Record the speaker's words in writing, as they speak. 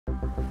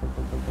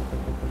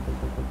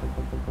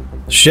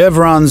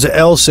Chevron's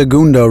El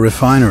Segundo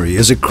Refinery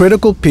is a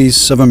critical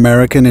piece of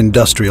American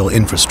industrial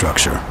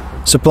infrastructure,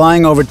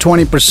 supplying over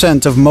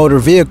 20% of motor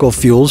vehicle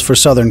fuels for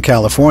Southern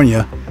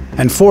California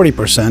and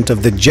 40%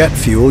 of the jet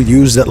fuel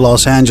used at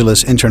Los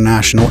Angeles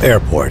International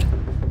Airport.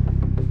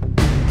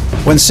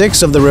 When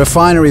 6 of the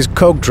refinery's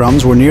coke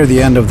drums were near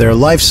the end of their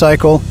life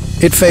cycle,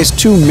 it faced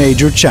 2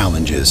 major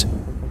challenges.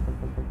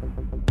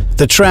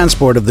 The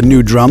transport of the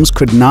new drums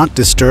could not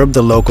disturb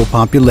the local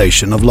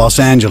population of Los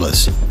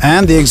Angeles,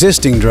 and the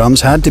existing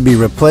drums had to be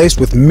replaced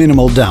with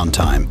minimal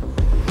downtime,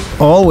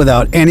 all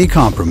without any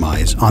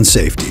compromise on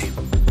safety.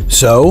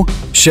 So,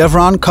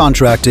 Chevron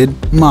contracted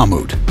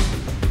Mammoet.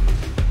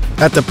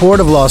 At the port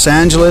of Los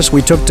Angeles,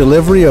 we took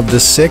delivery of the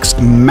 6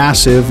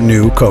 massive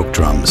new coke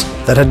drums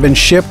that had been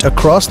shipped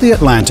across the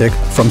Atlantic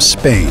from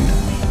Spain.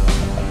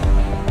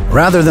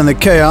 Rather than the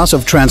chaos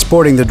of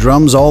transporting the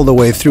drums all the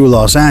way through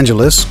Los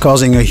Angeles,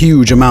 causing a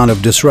huge amount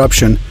of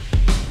disruption,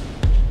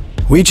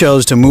 we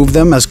chose to move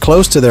them as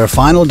close to their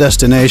final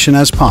destination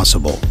as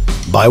possible,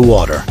 by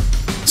water,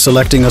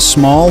 selecting a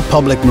small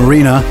public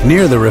marina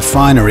near the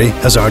refinery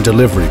as our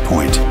delivery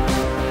point.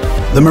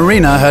 The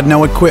marina had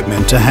no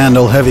equipment to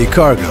handle heavy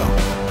cargo,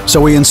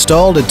 so we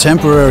installed a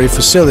temporary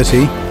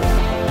facility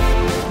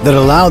that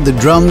allowed the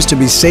drums to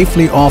be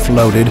safely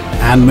offloaded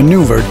and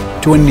maneuvered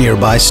to a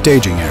nearby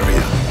staging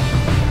area.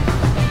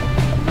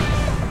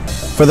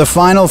 For the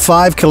final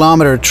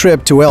 5-kilometer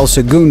trip to El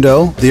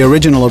Segundo, the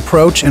original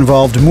approach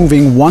involved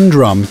moving 1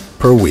 drum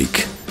per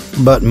week.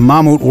 But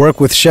Mammoet worked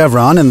with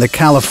Chevron and the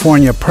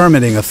California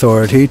Permitting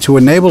Authority to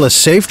enable a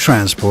safe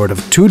transport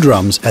of 2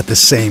 drums at the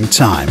same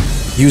time,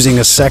 using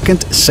a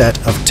second set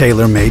of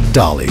tailor-made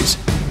dollies,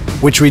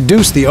 which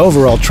reduced the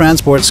overall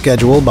transport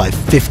schedule by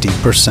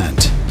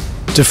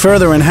 50%. To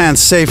further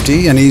enhance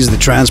safety and ease the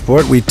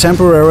transport, we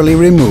temporarily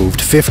removed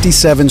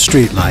 57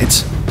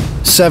 streetlights,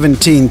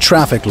 17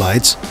 traffic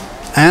lights,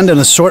 and an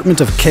assortment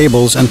of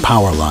cables and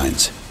power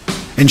lines,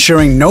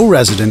 ensuring no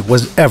resident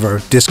was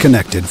ever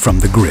disconnected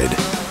from the grid.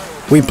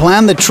 We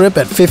planned the trip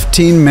at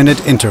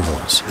 15-minute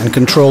intervals and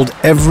controlled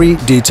every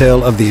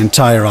detail of the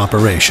entire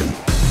operation.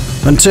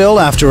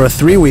 Until, after a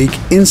 3-week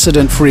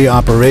incident-free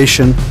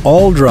operation,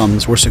 all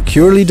drums were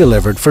securely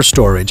delivered for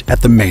storage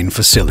at the main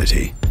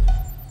facility.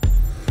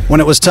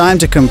 When it was time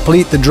to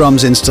complete the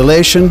drum's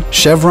installation,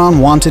 Chevron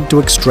wanted to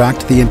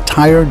extract the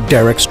entire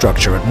derrick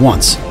structure at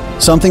once,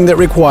 something that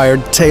required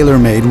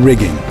tailor-made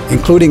rigging,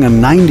 including a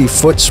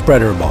 90-foot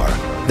spreader bar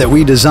that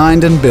we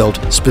designed and built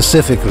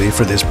specifically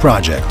for this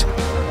project.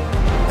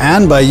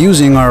 And by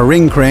using our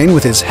ring crane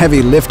with its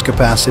heavy lift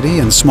capacity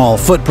and small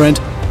footprint,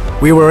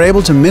 we were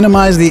able to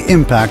minimize the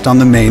impact on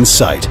the main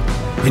site,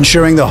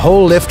 ensuring the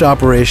whole lift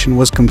operation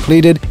was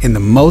completed in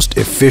the most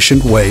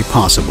efficient way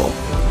possible.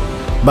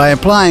 By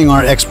applying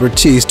our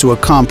expertise to a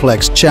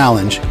complex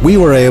challenge, we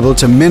were able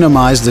to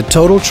minimize the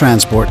total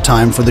transport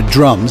time for the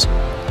drums,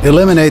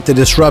 eliminate the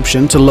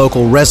disruption to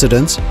local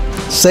residents,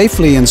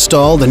 safely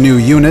install the new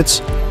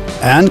units,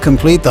 and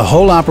complete the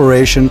whole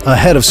operation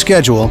ahead of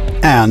schedule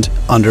and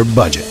under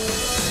budget.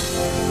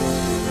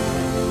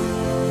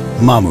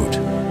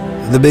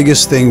 Mammoet, the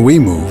biggest thing we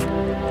move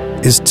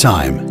is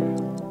time.